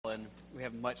we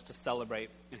have much to celebrate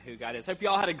in who God is. Hope you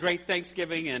all had a great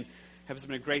Thanksgiving and hope it's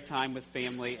been a great time with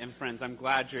family and friends. I'm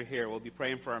glad you're here. We'll be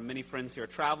praying for our many friends who are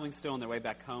traveling still on their way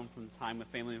back home from the time with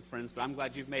family and friends. But I'm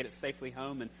glad you've made it safely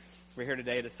home, and we're here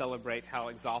today to celebrate how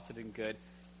exalted and good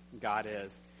God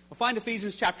is. We'll find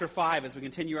Ephesians chapter 5 as we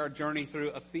continue our journey through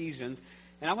Ephesians.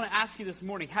 And I want to ask you this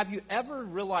morning, have you ever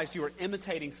realized you were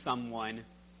imitating someone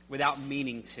without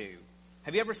meaning to?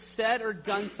 Have you ever said or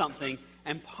done something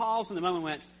and paused in the moment and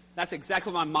went, that's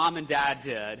exactly what my mom and dad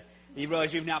did? And you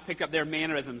realize you've now picked up their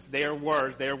mannerisms, their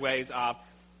words, their ways of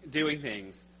doing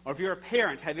things. Or if you're a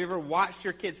parent, have you ever watched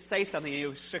your kids say something and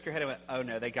you shook your head and went, oh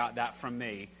no, they got that from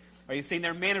me? Or you've seen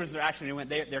their mannerisms, their action, and you went,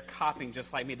 they're copying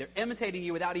just like me. They're imitating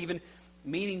you without even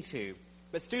meaning to.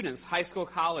 But students, high school,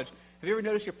 college, have you ever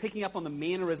noticed you're picking up on the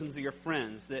mannerisms of your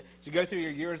friends? That you go through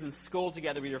your years in school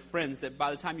together with your friends, that by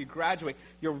the time you graduate,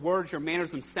 your words, your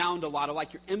mannerisms sound a lot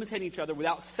alike. You're imitating each other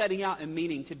without setting out and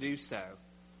meaning to do so.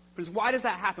 Friends, why does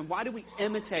that happen? Why do we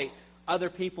imitate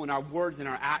other people in our words and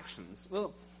our actions?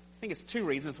 Well, I think it's two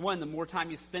reasons. One, the more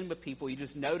time you spend with people, you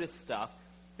just notice stuff.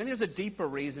 And there's a deeper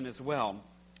reason as well.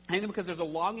 I think because there's a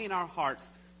longing in our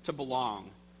hearts to belong.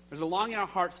 There's a longing in our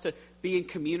hearts to be in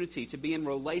community, to be in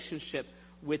relationship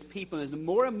with people. And the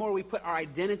more and more we put our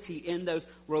identity in those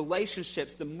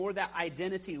relationships, the more that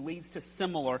identity leads to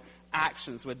similar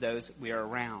actions with those we are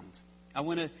around. I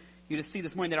want you to see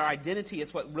this morning that our identity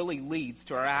is what really leads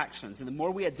to our actions. And the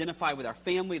more we identify with our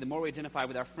family, the more we identify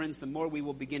with our friends, the more we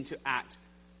will begin to act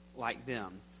like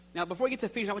them. Now, before we get to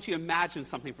Ephesians, I want you to imagine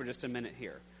something for just a minute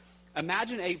here.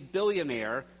 Imagine a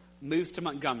billionaire moves to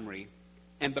Montgomery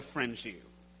and befriends you.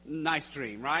 Nice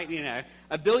dream, right? You know,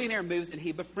 a billionaire moves and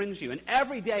he befriends you. And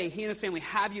every day, he and his family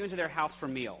have you into their house for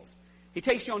meals. He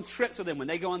takes you on trips with them. When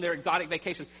they go on their exotic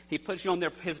vacations, he puts you on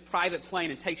his private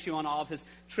plane and takes you on all of his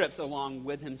trips along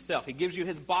with himself. He gives you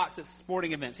his box at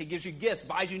sporting events. He gives you gifts,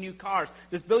 buys you new cars.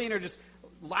 This billionaire just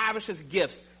lavishes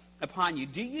gifts upon you.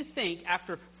 Do you think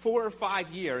after 4 or 5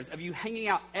 years of you hanging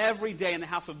out every day in the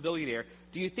house of a billionaire,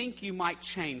 do you think you might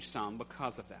change some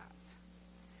because of that?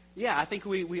 Yeah, I think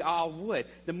we all would.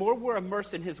 The more we're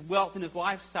immersed in his wealth and his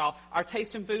lifestyle, our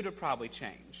taste in food would probably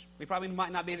change. We probably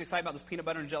might not be as excited about those peanut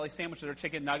butter and jelly sandwiches or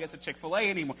chicken nuggets at Chick-fil-A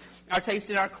anymore. Our taste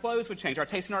in our clothes would change. Our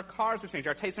taste in our cars would change.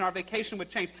 Our taste in our vacation would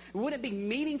change. We wouldn't be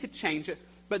meaning to change it,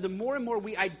 but the more and more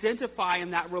we identify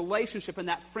in that relationship and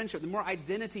that friendship, the more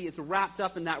identity is wrapped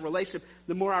up in that relationship,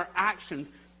 the more our actions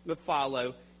would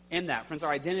follow in that. Friends,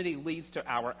 our identity leads to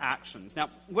our actions. Now,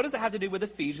 what does that have to do with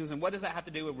Ephesians, and what does that have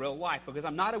to do with real life? Because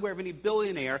I'm not aware of any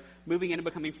billionaire moving in and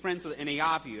becoming friends with any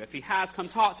of you. If he has, come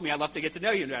talk to me. I'd love to get to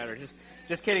know you better.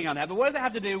 Just kidding on that. But what does that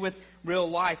have to do with real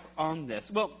life on this?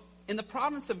 Well, in the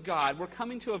providence of God, we're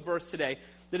coming to a verse today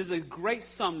that is a great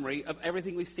summary of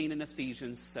everything we've seen in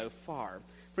Ephesians so far.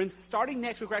 Friends, starting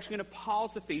next week, we're actually going to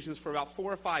pause Ephesians for about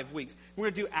 4 or 5 weeks. We're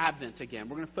going to do Advent again.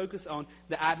 We're going to focus on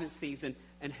the Advent season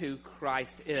and who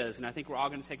Christ is. And I think we're all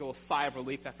going to take a little sigh of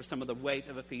relief after some of the weight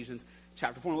of Ephesians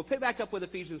chapter 4. And we'll pick back up with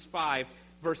Ephesians 5,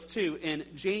 verse 2 in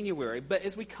January. But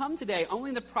as we come today, only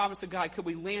in the providence of God could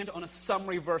we land on a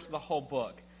summary verse of the whole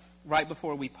book right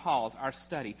before we pause our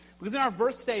study. Because in our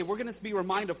verse today, we're going to be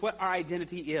reminded of what our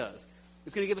identity is.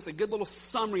 It's going to give us a good little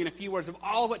summary in a few words of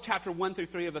all of what chapter 1 through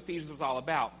 3 of Ephesians was all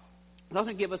about. It's also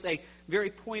going to give us a very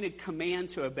pointed command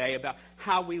to obey about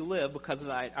how we live because of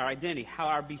our identity, how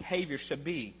our behavior should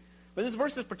be. But this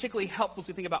verse is particularly helpful as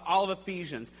we think about all of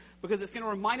Ephesians because it's going to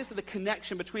remind us of the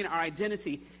connection between our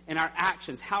identity and our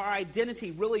actions, how our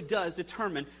identity really does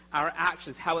determine our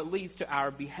actions, how it leads to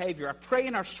our behavior. I pray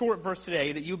in our short verse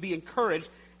today that you'll be encouraged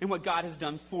in what God has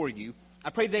done for you.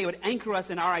 I pray today it would anchor us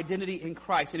in our identity in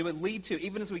Christ, and it would lead to,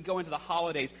 even as we go into the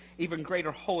holidays, even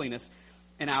greater holiness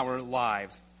in our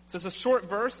lives. So it's a short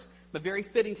verse, but very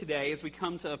fitting today as we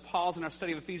come to a pause in our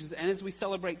study of Ephesians and as we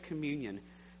celebrate communion.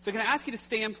 So can I ask you to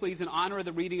stand, please, in honor of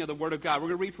the reading of the Word of God? We're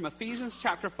going to read from Ephesians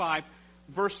chapter 5,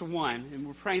 verse 1, and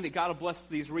we're praying that God will bless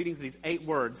these readings, these 8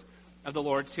 words of the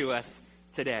Lord to us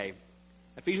today.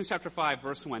 Ephesians chapter 5,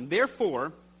 verse 1.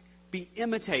 Therefore, be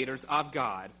imitators of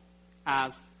God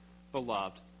as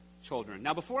beloved children.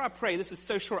 Now, before I pray, this is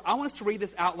so short. I want us to read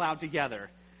this out loud together.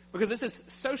 Because this is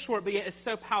so short, but yet it's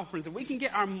so powerful. And we can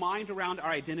get our mind around our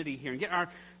identity here and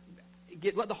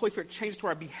let the Holy Spirit change to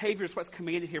our behaviors, what's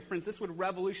commanded here. Friends, this would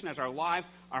revolutionize our lives,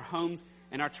 our homes,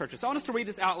 and our churches. So I want us to read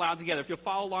this out loud together. If you'll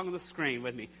follow along on the screen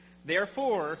with me.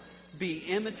 Therefore, be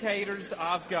imitators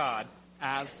of God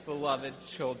as beloved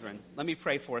children. Let me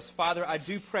pray for us. Father, I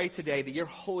do pray today that your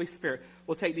Holy Spirit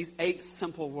will take these 8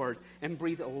 simple words and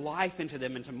breathe life into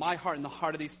them, into my heart and the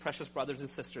heart of these precious brothers and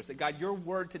sisters. That, God, your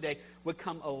word today would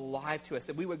come alive to us.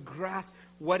 That we would grasp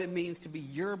what it means to be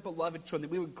your beloved children.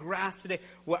 That we would grasp today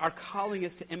what our calling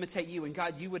is to imitate you. And,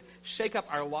 God, you would shake up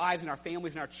our lives and our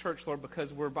families and our church, Lord,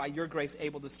 because we're, by your grace,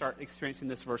 able to start experiencing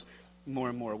this verse more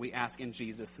and more. We ask in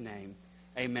Jesus' name.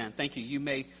 Amen. Thank you. You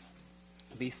may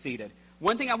be seated.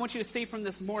 One thing I want you to see from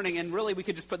this morning, and really we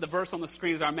could just put the verse on the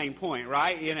screen as our main point,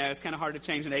 right? You know, it's kind of hard to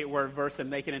change an 8-word verse and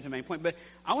make it into a main point. But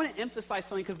I want to emphasize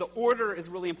something because the order is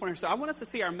really important. So I want us to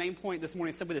see our main point this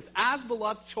morning simply this. As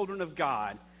beloved children of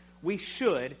God, we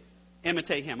should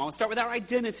imitate him. I want to start with our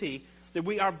identity, that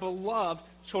we are beloved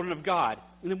children of God.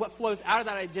 And then what flows out of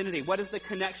that identity? What is the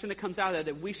connection that comes out of that?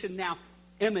 That we should now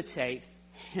imitate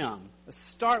him. Let's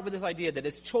start with this idea that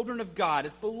as children of God,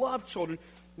 as beloved children,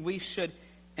 we should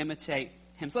imitate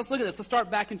him. So let's look at this. Let's start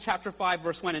back in chapter 5,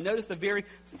 verse 1. And notice the very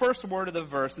first word of the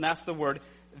verse, and that's the word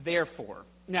therefore.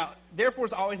 Now, therefore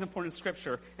is always important in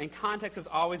Scripture, and context is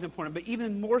always important, but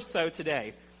even more so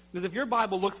today. Because if your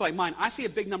Bible looks like mine, I see a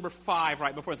big number 5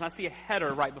 right before this. And I see a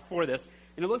header right before this.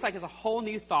 And it looks like it's a whole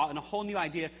new thought and a whole new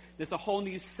idea. There's a whole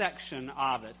new section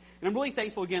of it. And I'm really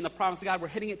thankful, again, the promise of God, we're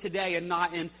hitting it today and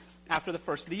not in after the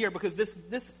first of the year, because this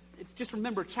just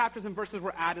remember, chapters and verses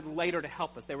were added later to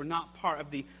help us. They were not part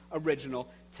of the original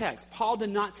text. Paul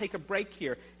did not take a break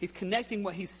here. He's connecting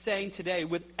what he's saying today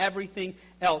with everything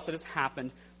else that has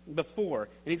happened before.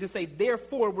 And he's going to say,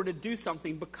 therefore, we're to do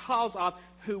something because of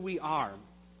who we are.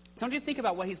 So I want you to think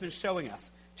about what he's been showing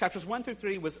us. Chapters 1 through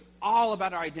 3 was all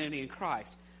about our identity in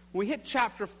Christ. When we hit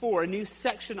chapter 4, a new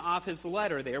section of his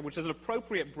letter there, which is an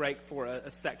appropriate break for a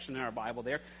section in our Bible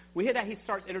there, we hit that he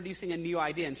starts introducing a new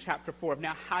idea in chapter 4 of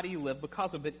now how do you live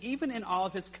because of it. But even in all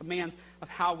of his commands of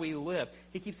how we live,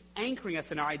 he keeps anchoring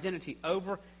us in our identity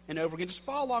over and over again. Just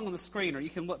follow along on the screen, or you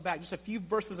can look back just a few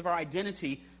verses of our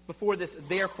identity before this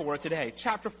therefore today.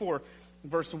 Chapter 4,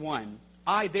 verse 1.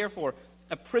 I, therefore,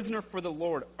 a prisoner for the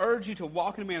Lord, urge you to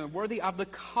walk in a manner worthy of the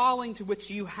calling to which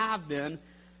you have been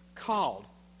called.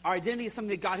 Our identity is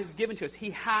something that God has given to us. He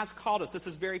has called us. This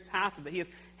is very passive, that he has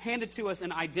handed to us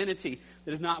an identity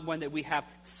that is not one that we have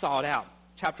sought out.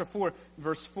 Chapter 4,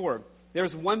 verse 4. There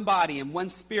is one body and one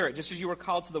spirit, just as you were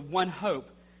called to the one hope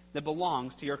that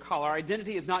belongs to your call. Our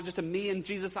identity is not just a me and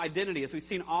Jesus identity. As we've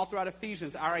seen all throughout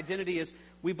Ephesians, our identity is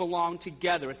we belong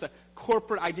together. It's a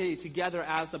corporate identity together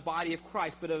as the body of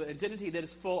Christ, but an identity that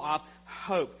is full of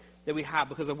hope that we have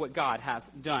because of what God has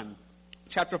done.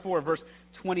 Chapter 4, verse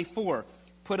 24.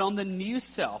 Put on the new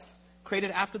self,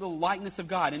 created after the likeness of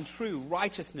God in true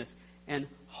righteousness and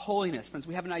holiness. Friends,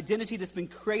 we have an identity that's been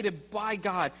created by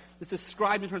God that's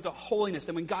described in terms of holiness.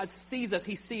 And when God sees us,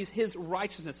 he sees his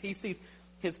righteousness. He sees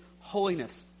his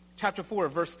holiness. Chapter 4,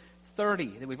 verse 30,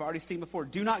 that we've already seen before.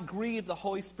 Do not grieve the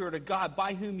Holy Spirit of God,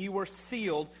 by whom you were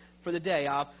sealed for the day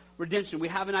of redemption. We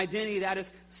have an identity that is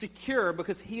secure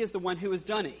because he is the one who has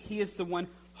done it. He is the one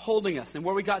holding us. And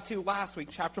where we got to last week,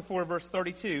 chapter 4, verse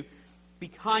 32, be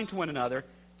kind to one another,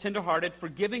 tenderhearted,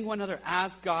 forgiving one another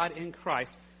as God in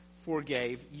Christ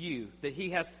forgave you. That he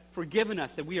has forgiven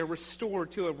us, that we are restored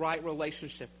to a right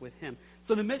relationship with him.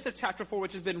 So in the midst of chapter 4,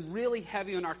 which has been really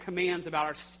heavy on our commands about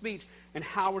our speech and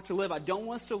how we're to live, I don't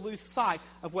want us to lose sight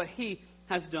of what he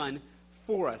has done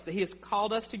for us. That he has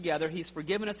called us together, he's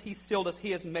forgiven us, he's sealed us,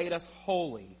 he has made us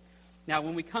holy. Now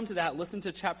when we come to that, listen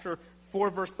to chapter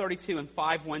 4, verse 32 and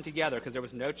 5:1 together, because there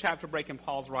was no chapter break in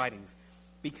Paul's writings.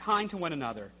 Be kind to one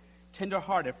another,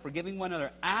 tenderhearted, forgiving one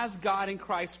another, as God in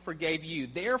Christ forgave you.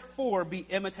 Therefore, be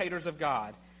imitators of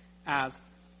God as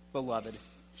beloved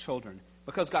children.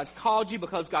 Because God's called you,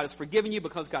 because God has forgiven you,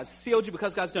 because God's sealed you,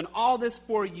 because God's done all this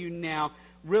for you now,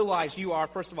 realize you are,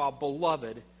 first of all,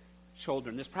 beloved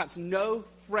children. There's perhaps no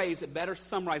phrase that better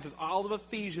summarizes all of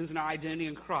Ephesians and our identity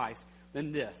in Christ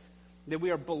than this, that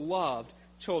we are beloved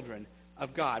children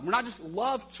of God. We're not just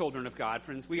loved children of God,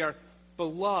 friends. We are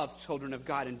beloved children of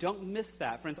God. And don't miss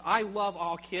that. Friends, I love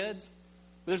all kids,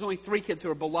 but there's only 3 kids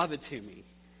who are beloved to me.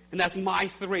 And that's my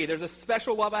 3. There's a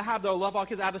special love I have, though I love all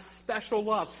kids. I have a special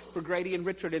love for Grady and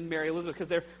Richard and Mary Elizabeth because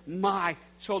they're my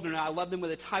children. And I love them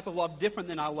with a type of love different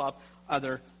than I love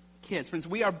other kids. Friends,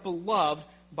 we are beloved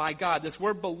by God. This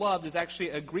word beloved is actually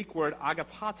a Greek word,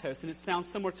 agapatos, and it sounds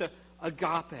similar to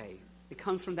agape. It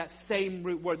comes from that same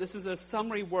root word. This is a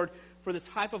summary word for the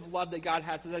type of love that God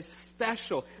has. It's a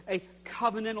special, a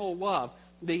covenantal love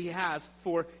that he has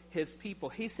for his people.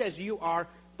 He says you are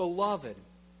beloved.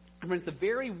 And friends, the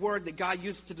very word that God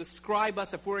uses to describe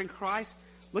us if we're in Christ,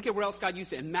 look at where else God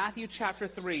used it. In Matthew chapter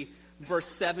 3, verse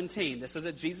 17. This is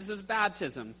at Jesus'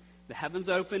 baptism. the heavens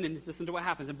open, and listen to what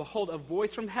happens. And behold, a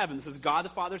voice from heaven. This is God the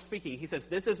Father speaking. He says,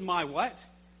 this is my what?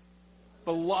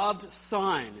 Beloved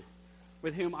Son,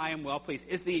 with whom I am well pleased.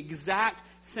 It's the exact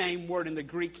same word in the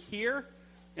Greek here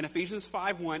in Ephesians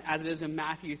 5:1 as it is in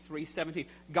Matthew 3:17.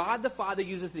 God the Father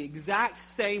uses the exact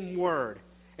same word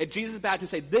at Jesus' baptism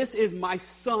to say, this is my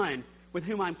Son, with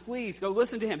whom I'm pleased. Go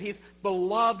listen to him. He's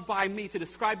beloved by me, to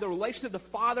describe the relationship the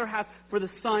Father has for the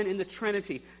Son in the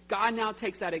Trinity. God now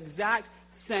takes that exact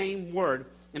same word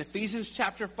in Ephesians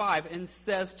chapter 5 and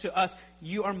says to us,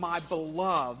 you are my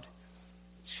beloved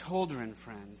children,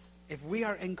 friends. If we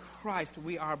are in Christ,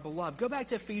 we are beloved. Go back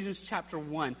to Ephesians chapter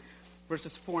 1,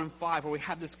 verses 4 and 5, where we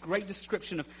have this great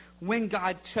description of when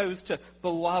God chose to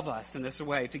beloved us in this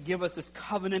way, to give us this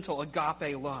covenantal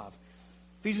agape love.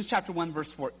 Ephesians chapter 1,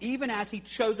 verse 4, even as he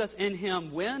chose us in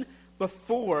him when?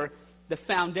 Before the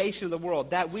foundation of the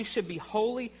world, that we should be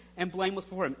holy and blameless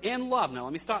before him. In love. Now,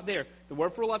 let me stop there. The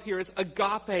word for love here is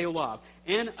agape love.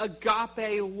 In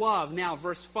agape love. Now,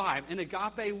 verse 5. In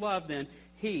agape love, then,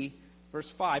 he, verse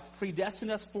 5,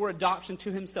 predestined us for adoption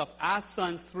to himself as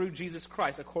sons through Jesus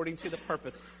Christ, according to the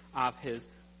purpose of his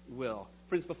will.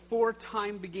 Friends, before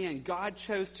time began, God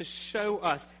chose to show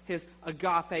us his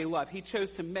agape love. He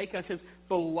chose to make us his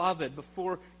beloved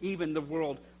before even the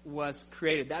world was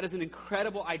created. That is an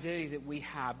incredible identity that we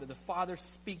have, that the Father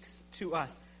speaks to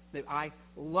us, that I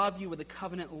love you with a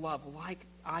covenant love, like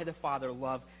I, the Father,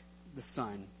 love the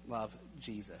Son, love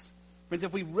Jesus. Friends,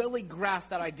 if we really grasp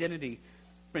that identity,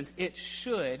 friends, it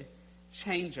should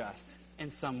change us in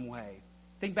some way.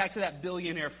 Think back to that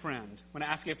billionaire friend. When I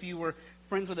ask you if you were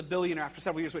friends with a billionaire after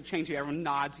several years, would it change you? Everyone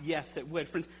nods, yes, it would.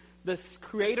 Friends, the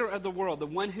creator of the world, the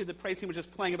one who the praise team was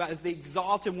just playing about, is the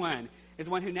exalted one, is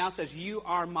one who now says, you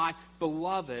are my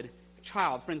beloved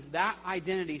child. Friends, that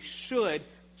identity should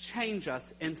change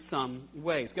us in some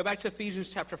ways. Go back to Ephesians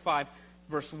chapter 5,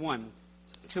 verse 1.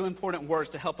 Two important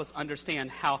words to help us understand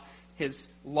how his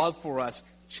love for us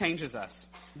changes us.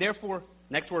 Therefore,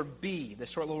 next word, be, the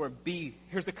short little word be.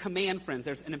 Here's a command, friends.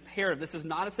 There's an imperative. This is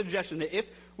not a suggestion. That if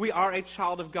we are a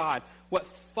child of God, what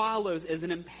follows is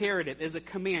an imperative, is a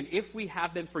command. If we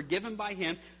have been forgiven by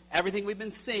him, everything we've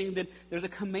been seeing, then there's a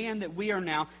command that we are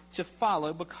now to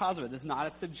follow because of it. This is not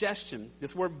a suggestion.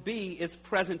 This word be is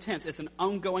present tense. It's an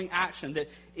ongoing action that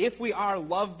if we are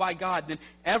loved by God, then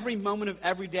every moment of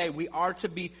every day we are to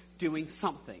be doing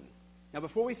something. Now,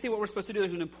 before we see what we're supposed to do,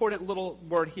 there's an important little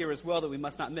word here as well that we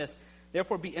must not miss.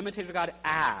 Therefore, be imitators of God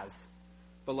as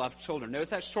beloved children. Notice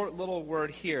that short little word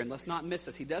here, and let's not miss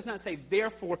this. He does not say,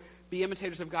 therefore, be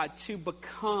imitators of God to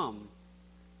become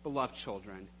beloved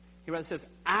children. He rather says,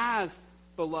 as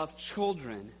beloved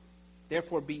children,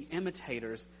 therefore, be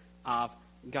imitators of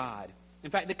God.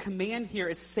 In fact, the command here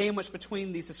is sandwiched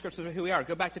between these descriptions of who we are.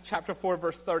 Go back to chapter 4,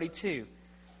 verse 32.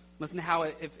 Listen to how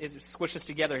it squishes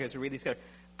together here as we read these together.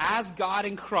 As God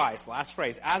in Christ, last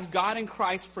phrase, as God in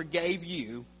Christ forgave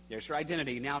you, there's your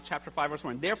identity. Now, chapter 5, verse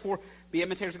 1. Therefore, be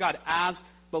imitators of God as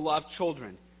beloved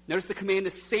children. Notice the command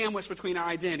is sandwiched between our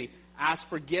identity. As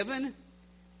forgiven,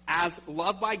 as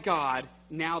loved by God,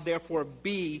 now, therefore,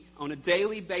 be on a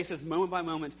daily basis, moment by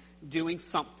moment, doing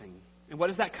something. And what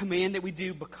is that command that we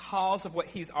do because of what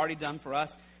he's already done for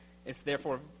us? It's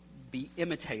therefore, be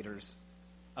imitators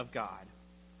of God.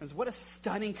 Friends, what a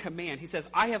stunning command. He says,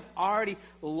 I have already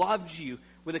loved you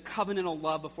with a covenantal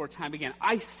love before time began.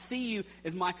 I see you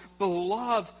as my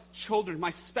beloved children,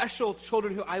 my special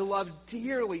children who I love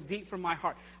dearly, deep from my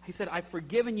heart. He said, I've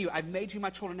forgiven you. I've made you my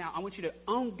children now. I want you to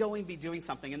ongoing be doing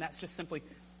something, and that's just simply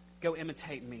go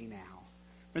imitate me now.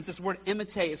 Friends, this word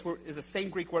imitate is the same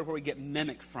Greek word where we get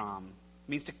mimic from.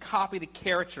 It means to copy the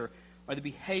character or the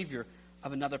behavior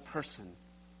of another person.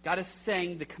 God is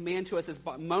saying the command to us is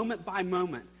moment by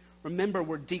moment. Remember,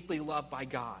 we're deeply loved by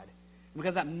God. And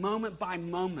because that moment by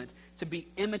moment, to be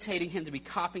imitating him, to be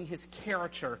copying his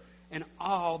character in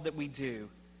all that we do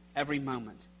every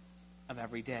moment of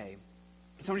every day.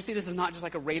 And so when you see this is not just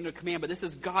like a random command, but this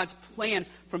is God's plan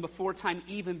from before time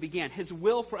even began. His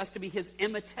will for us to be his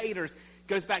imitators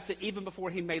goes back to even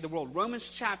before he made the world. Romans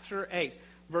chapter 8,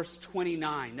 verse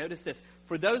 29. Notice this.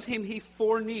 For those whom he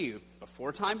foreknew,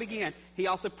 before time began, he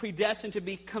also predestined to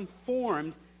be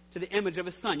conformed to the image of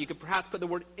his Son. You could perhaps put the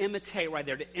word imitate right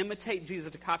there. To imitate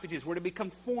Jesus, to copy Jesus. We're to be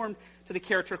conformed to the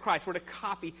character of Christ. We're to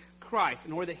copy Christ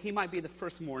in order that he might be the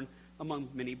firstborn among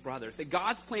many brothers. That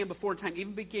God's plan before time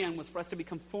even began was for us to be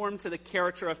conformed to the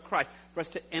character of Christ, for us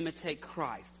to imitate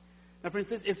Christ. Now, friends,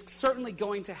 this is certainly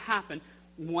going to happen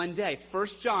one day. 1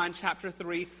 John chapter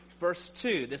 3, verse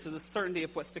 2. This is a certainty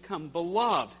of what's to come.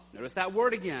 Beloved. Notice that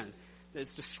word again.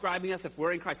 It's describing us if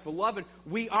we're in Christ. Beloved,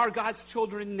 we are God's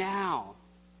children now.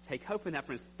 It's take hope in that,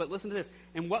 friends. But listen to this.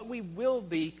 And what we will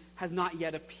be has not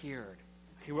yet appeared.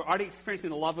 Okay, we're already experiencing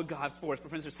the love of God for us. But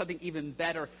friends, there's something even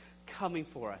better coming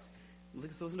for us.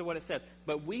 Listen to what it says.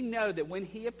 But we know that when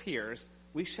he appears,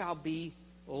 we shall be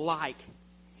like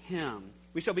him.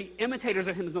 We shall be imitators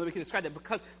of him, is another way we can describe that,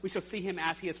 because we shall see him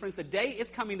as he is. Friends, the day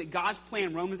is coming that God's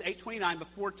plan, Romans 8:29,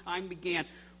 before time began,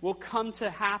 will come to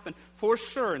happen for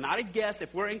sure. Not a guess.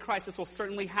 If we're in Christ, this will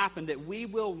certainly happen, that we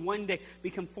will one day be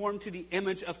conformed to the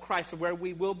image of Christ, where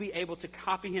we will be able to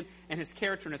copy him and his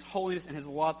character and his holiness and his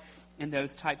love and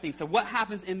those type things. So what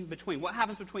happens in between? What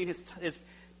happens between his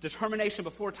determination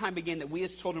before time began that we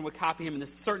as children would copy him, and the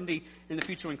certainty in the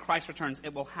future when Christ returns,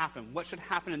 it will happen? What should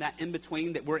happen in that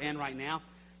in-between that we're in right now?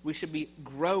 We should be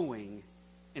growing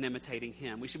in imitating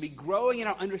him. We should be growing in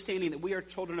our understanding that we are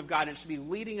children of God, and it should be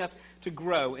leading us to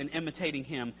grow in imitating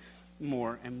him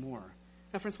more and more.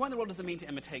 Now, friends, what in the world does it mean to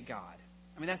imitate God?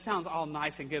 I mean, that sounds all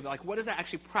nice and good, but what does that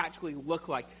actually practically look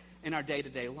like in our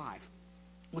day-to-day life?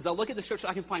 As I look at the Scripture,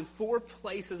 I can find 4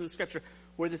 places in Scripture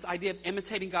where this idea of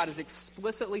imitating God is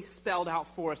explicitly spelled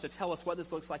out for us to tell us what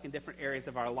this looks like in different areas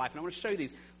of our life. And I want to show you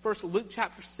these. First, Luke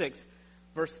chapter 6,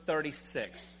 verse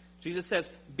 36. Jesus says,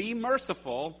 be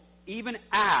merciful, even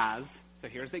as, so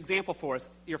here's the example for us,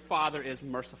 your Father is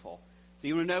merciful. So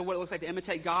you want to know what it looks like to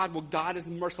imitate God? Well, God is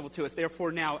merciful to us.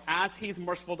 Therefore now, as he's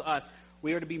merciful to us,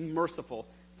 we are to be merciful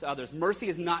to others. Mercy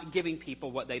is not giving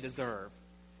people what they deserve.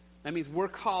 That means we're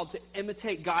called to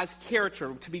imitate God's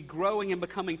character, to be growing and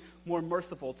becoming more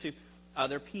merciful to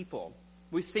other people.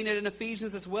 We've seen it in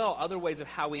Ephesians as well, other ways of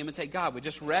how we imitate God. We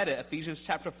just read it, Ephesians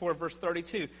chapter 4, verse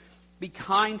 32. Be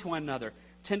kind to one another,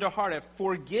 tender-hearted,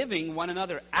 forgiving one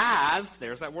another as,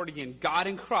 there's that word again, God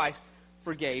in Christ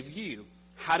forgave you.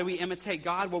 How do we imitate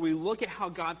God? Well, we look at how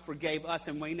God forgave us,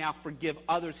 and we now forgive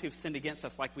others who've sinned against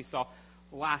us, like we saw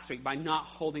last week, by not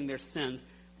holding their sins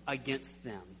against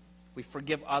them. We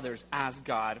forgive others as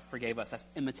God forgave us. That's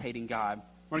imitating God.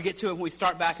 We're going to get to it when we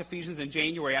start back Ephesians in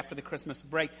January after the Christmas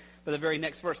break. But the very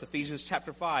next verse, Ephesians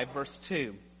chapter 5, verse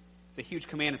 2. It's a huge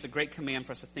command. It's a great command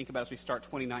for us to think about as we start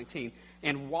 2019.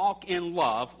 And walk in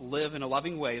love, live in a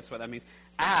loving way, that's what that means,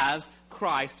 as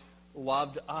Christ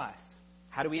loved us.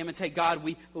 How do we imitate God?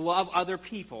 We love other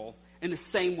people in the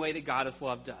same way that God has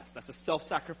loved us. That's a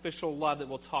self-sacrificial love that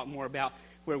we'll talk more about,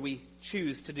 where we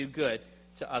choose to do good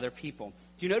to other people.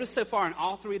 Do you notice so far in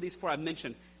all 3 of these 4 I've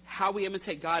mentioned, how we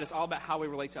imitate God is all about how we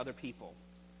relate to other people.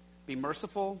 Be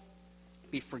merciful,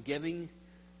 be forgiving,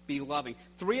 be loving.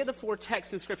 3 of the 4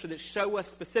 texts in Scripture that show us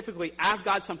specifically, as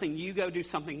God something, you go do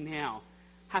something now,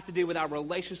 have to do with our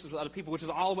relationships with other people, which is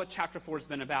all what chapter 4 has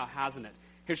been about, hasn't it?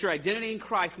 Here's your identity in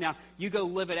Christ. Now you go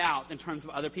live it out in terms of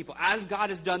other people. As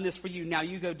God has done this for you, now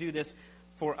you go do this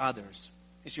for others.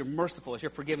 As you're merciful, as you're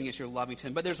forgiving, as you're loving to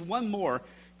him. But there's one more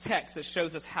text that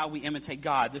shows us how we imitate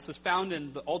God. This is found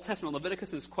in the Old Testament,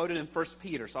 Leviticus, and is quoted in 1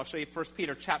 Peter. So I'll show you 1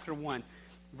 Peter chapter 1,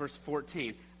 verse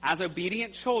 14. As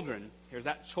obedient children, here's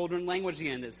that children language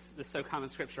again that's so common in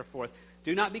Scripture for us.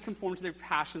 Do not be conformed to the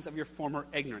passions of your former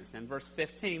ignorance. Then verse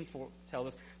 15 tells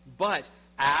us, but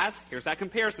as, here's that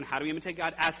comparison, how do we imitate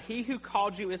God? As he who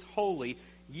called you is holy,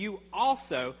 you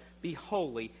also be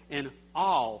holy in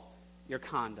all your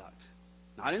conduct.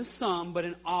 Not in some, but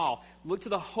in all. Look to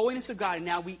the holiness of God, and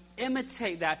now we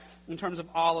imitate that in terms of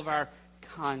all of our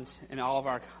content and all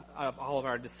of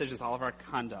our decisions, all of our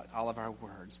conduct, all of our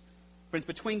words. Friends,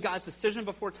 between God's decision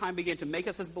before time began to make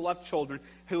us his beloved children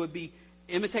who would be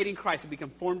imitating Christ, would be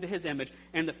conformed to his image,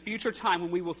 and the future time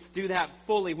when we will do that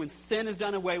fully, when sin is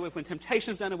done away with, when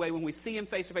temptation is done away, when we see him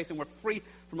face to face and we're free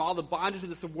from all the bondage of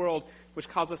this world which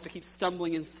causes us to keep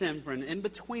stumbling in sin. And in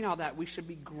between all that, we should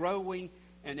be growing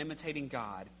and imitating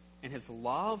God in his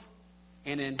love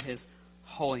and in his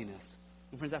holiness.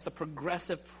 And friends, that's a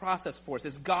progressive process for us.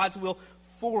 It's God's will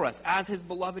for us as his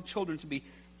beloved children to be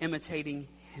imitating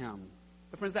him.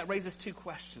 But friends, that raises 2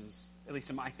 questions, at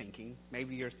least in my thinking,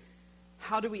 maybe yours.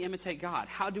 How do we imitate God?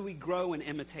 How do we grow in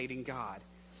imitating God?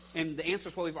 And the answer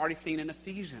is what we've already seen in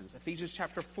Ephesians. Ephesians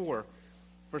chapter 4,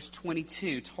 verse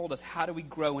 22 told us, how do we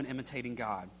grow in imitating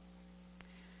God?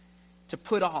 To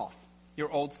put off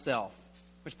your old self,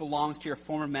 which belongs to your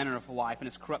former manner of life and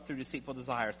is corrupt through deceitful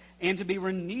desires, and to be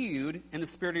renewed in the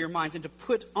spirit of your minds, and to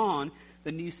put on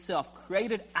the new self,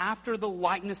 created after the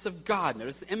likeness of God.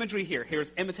 Notice the imagery here.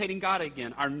 Here's imitating God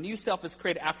again. Our new self is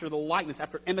created after the likeness,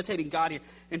 after imitating God here,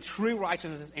 in true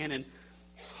righteousness and in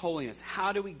holiness.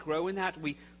 How do we grow in that?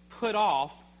 We put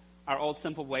off our old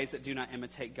simple ways that do not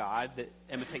imitate God, that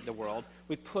imitate the world.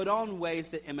 We put on ways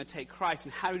that imitate Christ.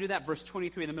 And how do we do that? Verse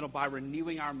 23 in the middle, by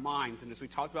renewing our minds. And as we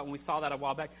talked about when we saw that a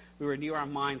while back, we renew our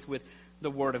minds with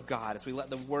the Word of God, as we let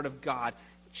the Word of God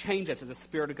change us as the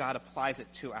Spirit of God applies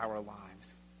it to our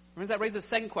lives. Friends, that raises a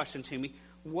second question to me.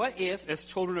 What if, as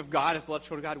children of God, as beloved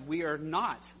children of God, we are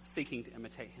not seeking to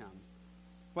imitate him?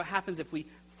 What happens if we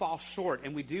fall short,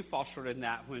 and we do fall short in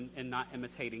that and not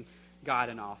imitating God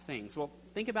in all things? Well,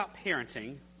 think about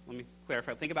parenting. Let me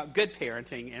clarify. Think about good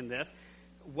parenting in this.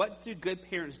 What do good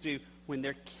parents do when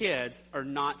their kids are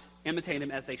not imitating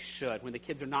them as they should, when the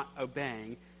kids are not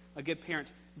obeying? A good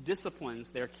parent disciplines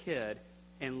their kid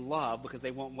in love because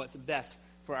they want what's best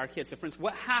for our kids. So, friends,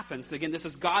 what happens? So again, this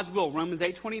is God's will, Romans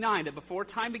 8:29, that before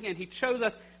time began, he chose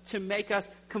us to make us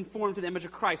conform to the image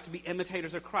of Christ, to be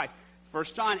imitators of Christ. 1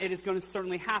 John, it is going to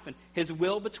certainly happen. His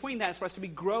will between that is for us to be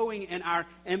growing in our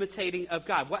imitating of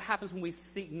God. What happens when we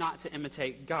seek not to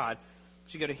imitate God?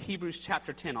 You go to Hebrews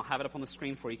chapter 10. I'll have it up on the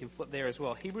screen for you. You can flip there as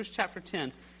well. Hebrews chapter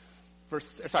 12,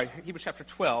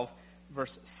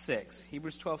 verse 6.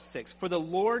 Hebrews 12:6. For the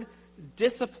Lord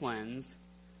disciplines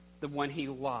the one he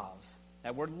loves.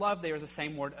 That word love there is the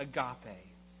same word,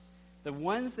 agape. The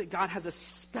ones that God has a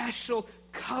special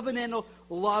covenantal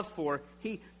love for,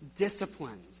 he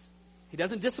disciplines. He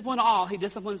doesn't discipline all. He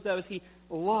disciplines those he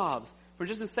loves. For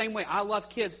just in the same way, I love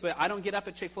kids, but I don't get up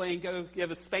at Chick-fil-A and go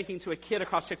give a spanking to a kid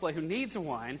across Chick-fil-A who needs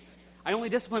one. I only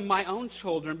discipline my own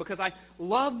children because I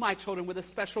love my children with a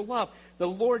special love. The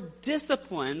Lord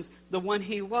disciplines the one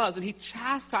he loves, and he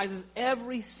chastises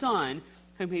every son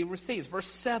whom he receives. Verse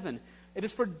 7, it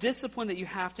is for discipline that you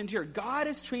have to endure. God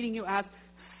is treating you as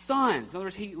sons. In other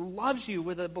words, he loves you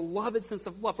with a beloved sense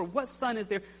of love. For what son is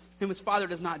there whom his father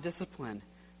does not discipline?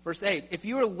 Verse 8, if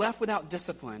you are left without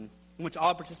discipline, in which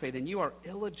all participate, then you are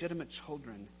illegitimate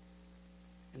children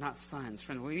and not sons.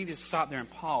 Friend, we need to stop there and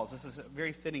pause. This is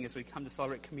very fitting as we come to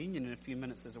celebrate communion in a few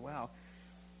minutes as well.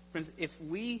 Friends, if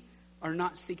we are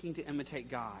not seeking to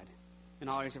imitate God in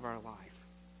all areas of our life,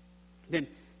 then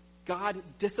God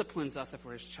disciplines us if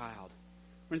we're his child.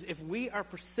 Friends, if we are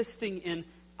persisting in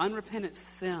unrepentant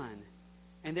sin,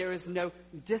 and there is no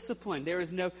discipline, there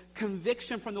is no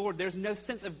conviction from the Lord, there's no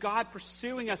sense of God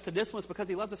pursuing us to discipline us because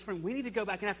he loves us, friend, we need to go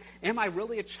back and ask, am I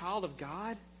really a child of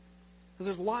God? Because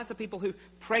there's lots of people who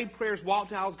prayed prayers,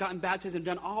 walked aisles, gotten baptized,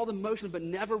 done all the motions, but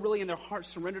never really in their hearts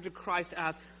surrendered to Christ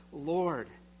as Lord.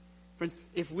 Friends,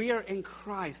 if we are in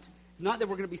Christ, it's not that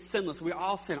we're going to be sinless. We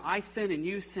all sin. I sin and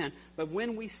you sin. But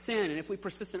when we sin, and if we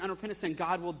persist in unrepentant sin,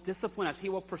 God will discipline us. He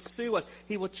will pursue us.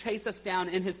 He will chase us down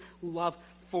in his love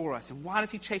for us. And why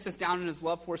does he chase us down in his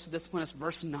love for us to discipline us?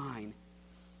 Verse 9.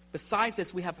 Besides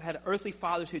this, we have had earthly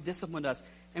fathers who disciplined us,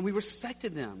 and we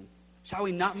respected them. Shall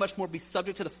we not much more be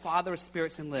subject to the Father of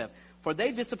spirits and live? For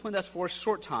they disciplined us for a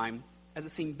short time, as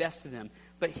it seemed best to them.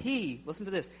 But he, listen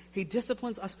to this, he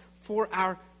disciplines us for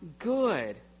our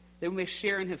good, that we may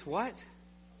share in his what?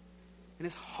 In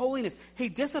his holiness. He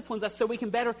disciplines us so we can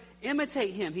better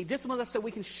imitate him. He disciplines us so we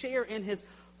can share in his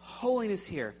holiness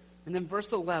here. And then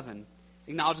verse 11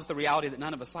 acknowledges the reality that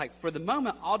none of us like. For the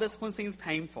moment, all discipline seems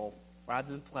painful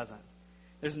rather than pleasant.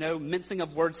 There's no mincing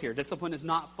of words here. Discipline is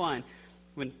not fun.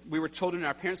 When we were children and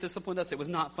our parents disciplined us, it was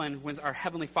not fun. When our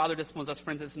Heavenly Father disciplines us,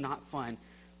 friends, it's not fun.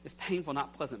 It's painful,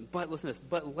 not pleasant. But listen to this.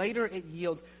 But later it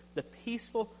yields the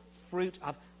peaceful fruit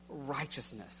of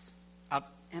righteousness, of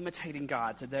imitating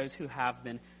God to those who have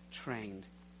been trained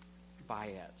by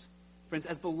it. Friends,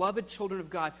 as beloved children of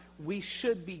God, we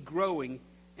should be growing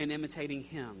in imitating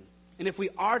him. And if we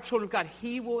are children of God,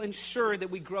 he will ensure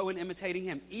that we grow in imitating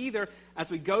him. Either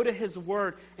as we go to his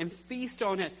word and feast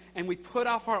on it and we put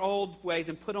off our old ways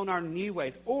and put on our new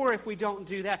ways. Or if we don't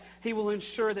do that, he will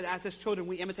ensure that as his children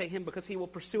we imitate him because he will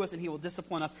pursue us and he will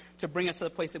discipline us to bring us to the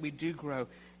place that we do grow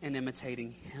in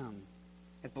imitating him.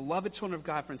 As beloved children of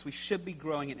God, friends, we should be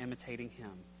growing in imitating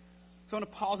him. So I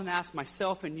want to pause and ask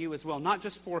myself and you as well, not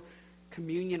just for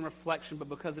communion reflection, but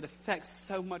because it affects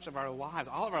so much of our lives,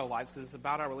 all of our lives, because it's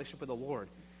about our relationship with the Lord.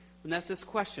 And that's this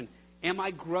question: am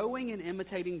I growing in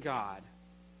imitating God,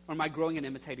 or am I growing in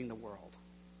imitating the world?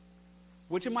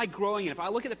 Which am I growing in? If I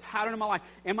look at the pattern of my life,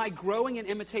 am I growing in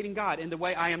imitating God in the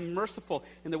way I am merciful,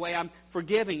 in the way I'm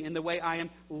forgiving, in the way I am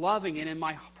loving, and in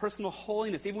my personal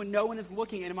holiness, even when no one is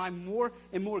looking? And am I more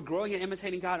and more growing in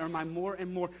imitating God, or am I more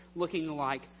and more looking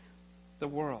like the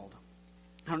world?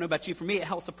 I don't know about you. For me, it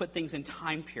helps to put things in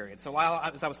time periods. So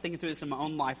as I was thinking through this in my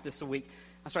own life this week,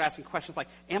 I started asking questions like,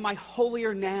 am I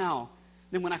holier now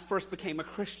than when I first became a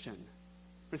Christian?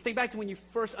 Friends, think back to when you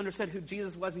first understood who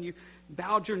Jesus was and you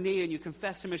bowed your knee and you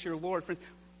confessed him as your Lord. Friends,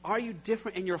 are you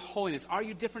different in your holiness? Are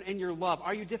you different in your love?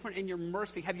 Are you different in your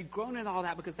mercy? Have you grown in all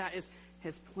that? Because that is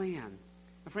his plan.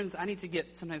 And friends, I need to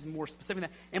get sometimes more specific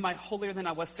than that. Am I holier than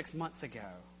I was 6 months ago?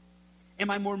 Am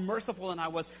I more merciful than I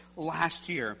was last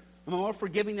year? Am I more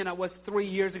forgiving than I was 3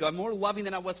 years ago? Am I more loving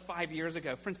than I was 5 years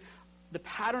ago? Friends, the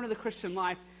pattern of the Christian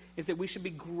life is that we should be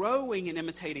growing and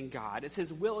imitating God. It's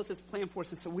his will, it's his plan for us.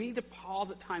 And so we need to pause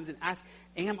at times and ask,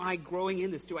 am I growing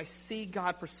in this? Do I see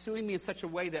God pursuing me in such a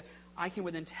way that I can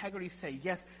with integrity say,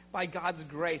 yes, by God's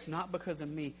grace, not because of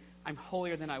me, I'm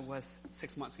holier than I was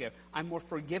 6 months ago. I'm more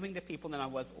forgiving to people than I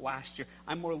was last year.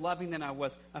 I'm more loving than I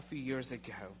was a few years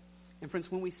ago. And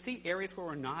friends, when we see areas where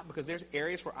we're not, because there's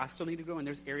areas where I still need to grow and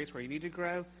there's areas where you need to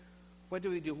grow, what do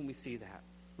we do when we see that?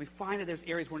 We find that there's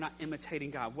areas we're not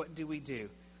imitating God. What do we do?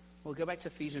 We'll go back to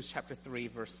Ephesians chapter 3,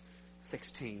 verse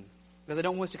 16. Because I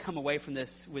don't want us to come away from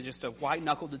this with just a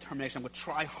white-knuckled determination. I'm going to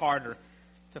try harder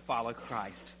to follow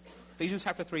Christ. Ephesians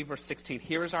chapter 3, verse 16.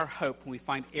 Here is our hope when we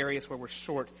find areas where we're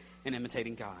short in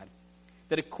imitating God.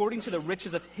 That according to the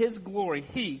riches of his glory,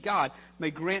 he, God,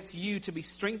 may grant you to be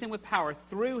strengthened with power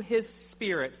through his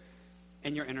Spirit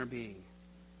in your inner being.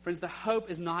 Friends, the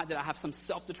hope is not that I have some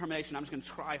self-determination. I'm just going to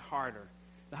try harder.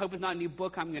 The hope is not a new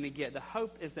book I'm going to get. The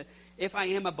hope is that if I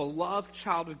am a beloved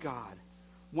child of God,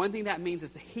 one thing that means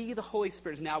is that he, the Holy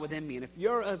Spirit, is now within me. And if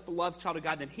you're a beloved child of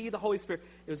God, then he, the Holy Spirit,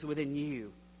 is within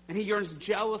you. And he yearns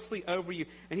jealously over you.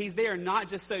 And he's there not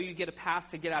just so you get a pass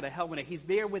to get out of hell one day. He's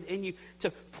there within you to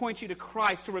point you to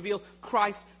Christ, to reveal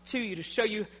Christ to you, to show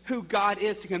you who God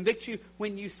is, to convict you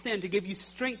when you sin, to give you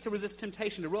strength to resist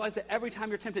temptation, to realize that every time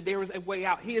you're tempted, there is a way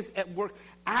out. He is at work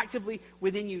actively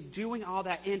within you, doing all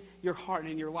that in your heart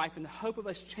and in your life. And the hope of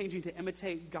us changing to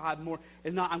imitate God more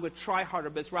is not, I'm going to try harder,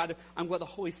 but it's rather, I'm going to let the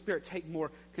Holy Spirit take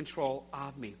more control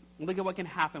of me. And look at what can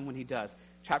happen when he does.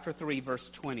 Chapter 3, verse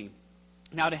 20.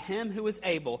 Now to him who is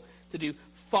able to do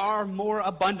far more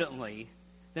abundantly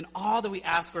than all that we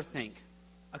ask or think,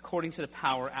 according to the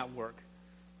power at work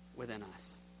within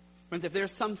us. Friends, if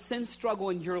there's some sin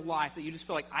struggle in your life that you just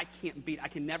feel like I can't beat, I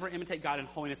can never imitate God in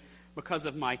holiness because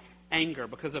of my anger,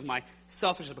 because of my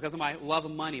selfishness, because of my love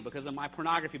of money, because of my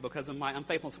pornography, because of my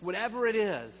unfaithfulness, whatever it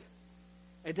is,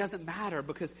 it doesn't matter,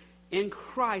 because in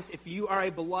Christ, if you are a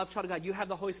beloved child of God, you have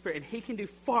the Holy Spirit, and he can do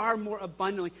far more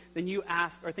abundantly than you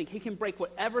ask or think. He can break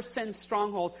whatever sin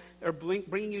strongholds are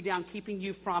bringing you down, keeping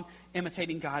you from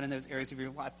imitating God in those areas of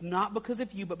your life. Not because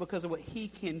of you, but because of what he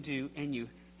can do in you.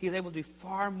 He is able to do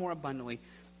far more abundantly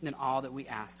than all that we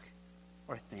ask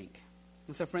or think.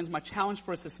 And so, friends, my challenge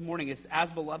for us this morning is, as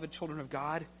beloved children of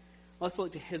God, let's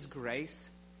look to his grace,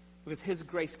 because his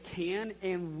grace can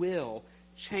and will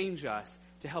change us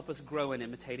to help us grow in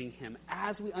imitating him.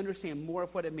 As we understand more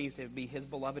of what it means to be his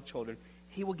beloved children,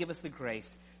 he will give us the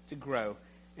grace to grow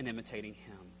in imitating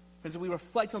him. Friends, as we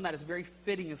reflect on that, it's very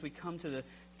fitting as we come to the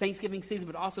Thanksgiving season,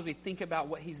 but also as we think about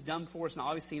what he's done for us, and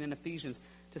all we've seen in Ephesians,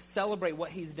 to celebrate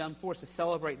what he's done for us, to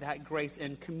celebrate that grace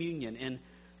in communion, in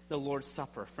the Lord's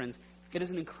Supper. Friends, it is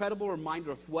an incredible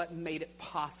reminder of what made it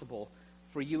possible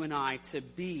for you and I to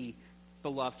be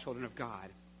beloved children of God.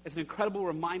 It's an incredible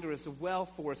reminder as well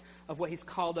for us of what he's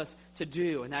called us to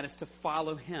do, and that is to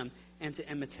follow him and to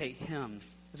imitate him.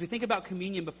 As we think about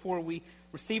communion before we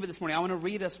receive it this morning, I want to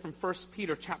read us from 1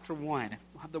 Peter chapter 1.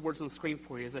 I'll have the words on the screen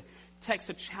for you. It's a text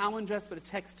to challenge us, but a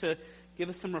text to give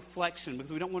us some reflection,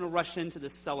 because we don't want to rush into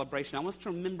this celebration. I want us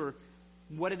to remember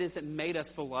what it is that made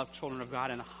us beloved children of God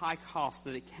and the high cost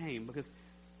that it came. Because,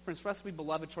 friends, for us to be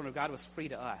beloved children of God was free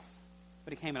to us,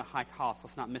 but it came at a high cost.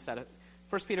 Let's not miss that.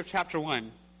 1 Peter chapter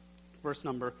 1. Verse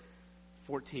number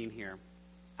 14 here.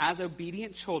 As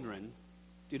obedient children,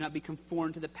 do not be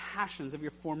conformed to the passions of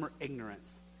your former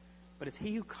ignorance, but as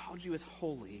he who called you is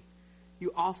holy,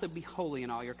 you also be holy in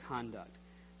all your conduct.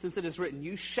 Since it is written,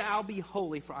 you shall be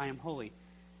holy, for I am holy.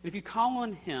 And if you call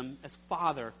on him as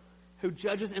Father, who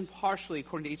judges impartially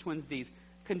according to each one's deeds,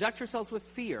 conduct yourselves with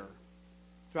fear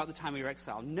throughout the time of your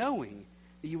exile, knowing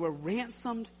that you were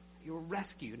ransomed, you were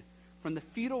rescued from the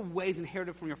futile ways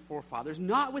inherited from your forefathers,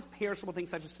 not with perishable things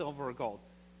such as silver or gold.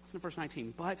 Listen to verse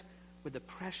 19. But with the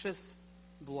precious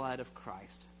blood of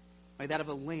Christ, like that of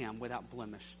a lamb without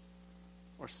blemish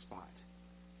or spot.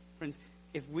 Friends,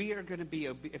 if we're going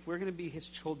to be his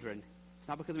children, it's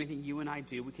not because of anything you and I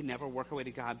do. We can never work our way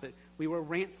to God, but we were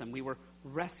ransomed. We were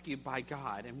rescued by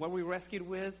God. And what were we rescued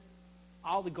with?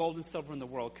 All the gold and silver in the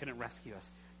world couldn't rescue us.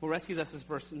 What rescues us is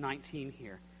verse 19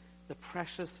 here. The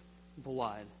precious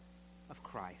blood of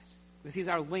Christ. Because he's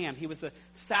our lamb. He was the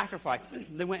sacrifice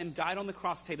that went and died on the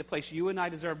cross to take the place you and I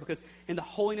deserve, because in the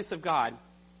holiness of God,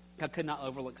 God could not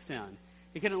overlook sin.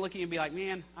 He couldn't look at you and be like,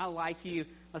 man, I like you.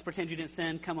 Let's pretend you didn't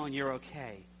sin. Come on, you're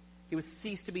okay. He would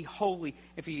cease to be holy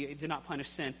if he did not punish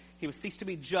sin. He would cease to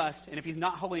be just, and if he's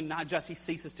not holy and not just, he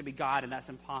ceases to be God, and that's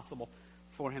impossible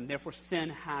for him. Therefore, sin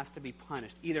has to be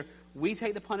punished. Either we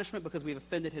take the punishment because we've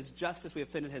offended his justice, we've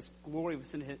offended his glory, we've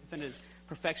offended his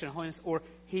perfection and holiness, or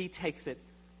he takes it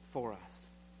for us.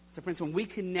 So, friends, when we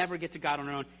can never get to God on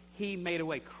our own, he made a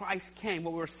way. Christ came.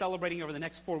 What we're celebrating over the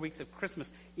next 4 weeks of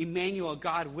Christmas, Emmanuel,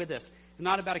 God with us. It's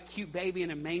not about a cute baby in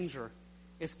a manger.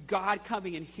 It's God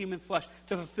coming in human flesh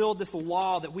to fulfill this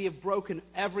law that we have broken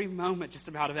every moment just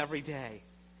about of every day.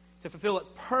 To fulfill it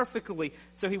perfectly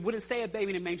so he wouldn't stay a baby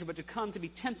in a manger, but to come to be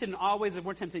tempted in all ways as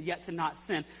we're tempted, yet to not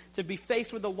sin. To be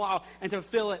faced with the law and to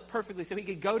fulfill it perfectly so he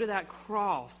could go to that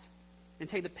cross and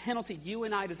take the penalty you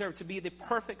and I deserve, to be the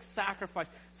perfect sacrifice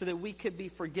so that we could be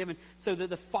forgiven. So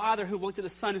that the Father who looked at the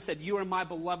Son and said, you are my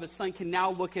beloved Son, can now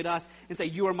look at us and say,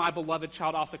 you are my beloved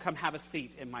child, also come have a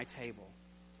seat at my table.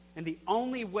 And the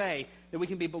only way that we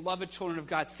can be beloved children of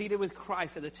God, seated with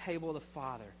Christ at the table of the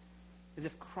Father, is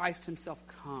if Christ himself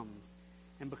comes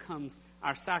and becomes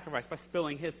our sacrifice by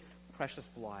spilling his precious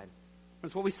blood.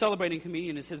 Friends, what we celebrate in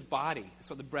communion is his body. That's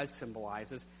what the bread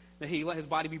symbolizes, that he let his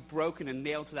body be broken and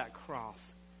nailed to that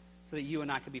cross so that you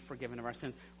and I could be forgiven of our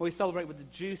sins. What we celebrate with the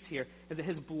juice here is that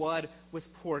his blood was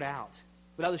poured out.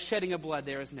 Without the shedding of blood,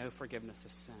 there is no forgiveness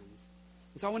of sins.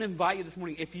 And so I want to invite you this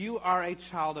morning, if you are a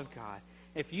child of God,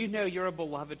 if you know you're a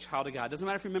beloved child of God, it doesn't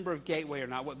matter if you're a member of Gateway or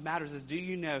not. What matters is, do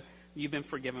you know you've been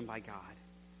forgiven by God?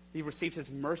 You've received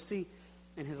his mercy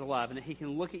and his love, and that he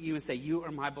can look at you and say, you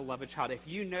are my beloved child. If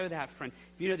you know that, friend,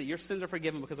 if you know that your sins are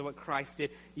forgiven because of what Christ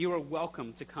did, you are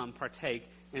welcome to come partake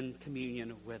in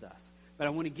communion with us. But I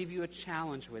want to give you a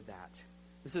challenge with that.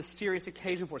 This is a serious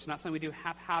occasion for us. It's not something we do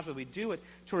haphazardly. We do it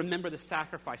to remember the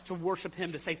sacrifice, to worship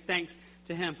him, to say thanks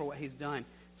to him for what he's done.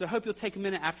 So I hope you'll take a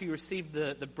minute after you receive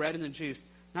the bread and the juice,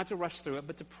 not to rush through it,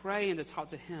 but to pray and to talk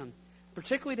to him,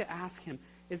 particularly to ask him,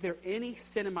 is there any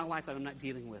sin in my life that I'm not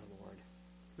dealing with, Lord?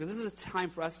 Because this is a time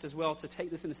for us as well to take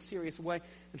this in a serious way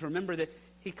and to remember that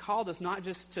he called us not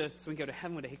just so we can go to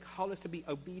heaven one day. He called us to be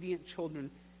obedient children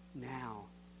now.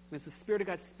 And as the Spirit of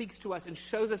God speaks to us and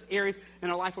shows us areas in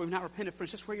our life where we've not repented, for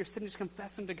it's just where you're sitting, just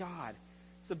confess them to God.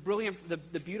 It's the brilliant,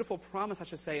 the beautiful promise, I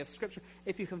should say, of Scripture.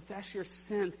 If you confess your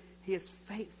sins, he is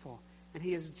faithful and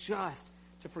he is just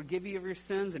to forgive you of your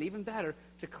sins, and even better,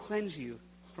 to cleanse you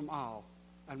from all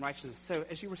unrighteousness. So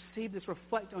as you receive this,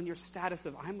 reflect on your status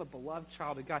of, I'm a beloved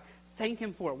child of God. Thank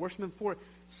him for it. Worship him for it.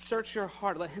 Search your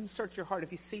heart. Let him search your heart.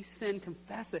 If you see sin,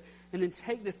 confess it. And then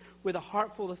take this with a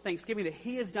heart full of thanksgiving that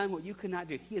he has done what you could not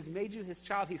do. He has made you his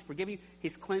child. He's forgiven you.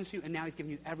 He's cleansed you. And now he's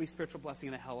given you every spiritual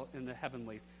blessing in the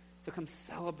heavenlies. So come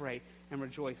celebrate and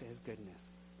rejoice at his goodness.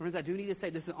 Friends, I do need to say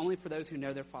this is only for those who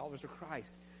know they're followers of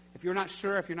Christ. If you're not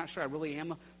sure I really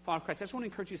am a follower of Christ, I just want to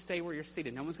encourage you to stay where you're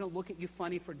seated. No one's going to look at you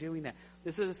funny for doing that.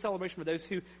 This is a celebration for those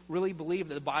who really believe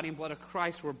that the body and blood of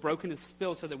Christ were broken and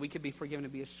spilled so that we could be forgiven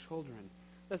and be his children.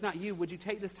 If that's not you, would you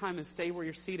take this time and stay where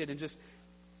you're seated and just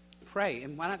pray?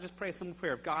 And why not just pray a simple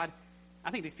prayer of, God,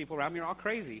 I think these people around me are all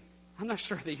crazy. I'm not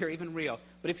sure that you're even real.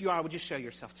 But if you are, would you show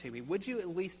yourself to me? Would you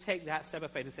at least take that step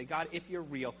of faith and say, God, if you're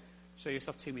real, show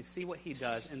yourself to me. See what he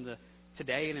does in the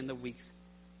today and in the weeks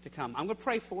to come. I'm going to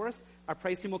pray for us. Our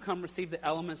praise team will come receive the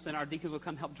elements, and our deacons will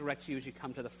come help direct you as you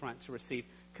come to the front to receive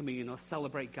communion. Let's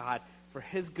celebrate God for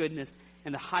his goodness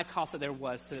and the high cost that there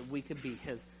was so that we could be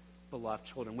his beloved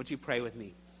children. Would you pray with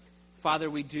me? Father,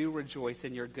 we do rejoice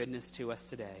in your goodness to us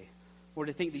today. Lord,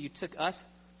 to think that you took us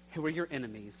who were your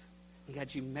enemies, and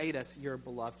God, you made us your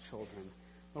beloved children.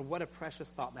 Lord, what a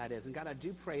precious thought that is. And God, I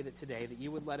do pray that today that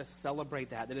you would let us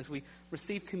celebrate that as we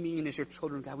receive communion as your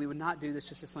children, God, we would not do this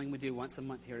just as something we do once a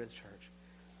month here at the church.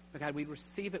 But God, we'd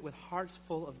receive it with hearts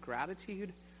full of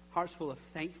gratitude, hearts full of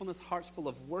thankfulness, hearts full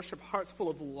of worship, hearts full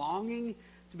of longing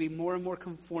to be more and more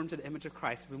conformed to the image of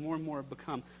Christ, to be more and more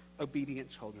become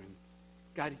obedient children.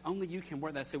 God, only you can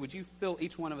work that. So would you fill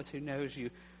each one of us who knows you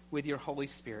with your Holy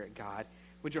Spirit, God?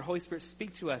 Would your Holy Spirit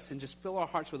speak to us and just fill our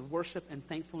hearts with worship and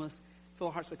thankfulness, fill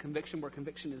our hearts with conviction where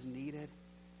conviction is needed.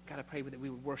 God, I pray that we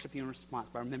would worship you in response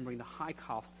by remembering the high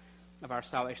cost of our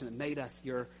salvation that made us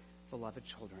your beloved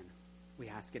children. We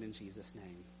ask it in Jesus'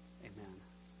 name. Amen.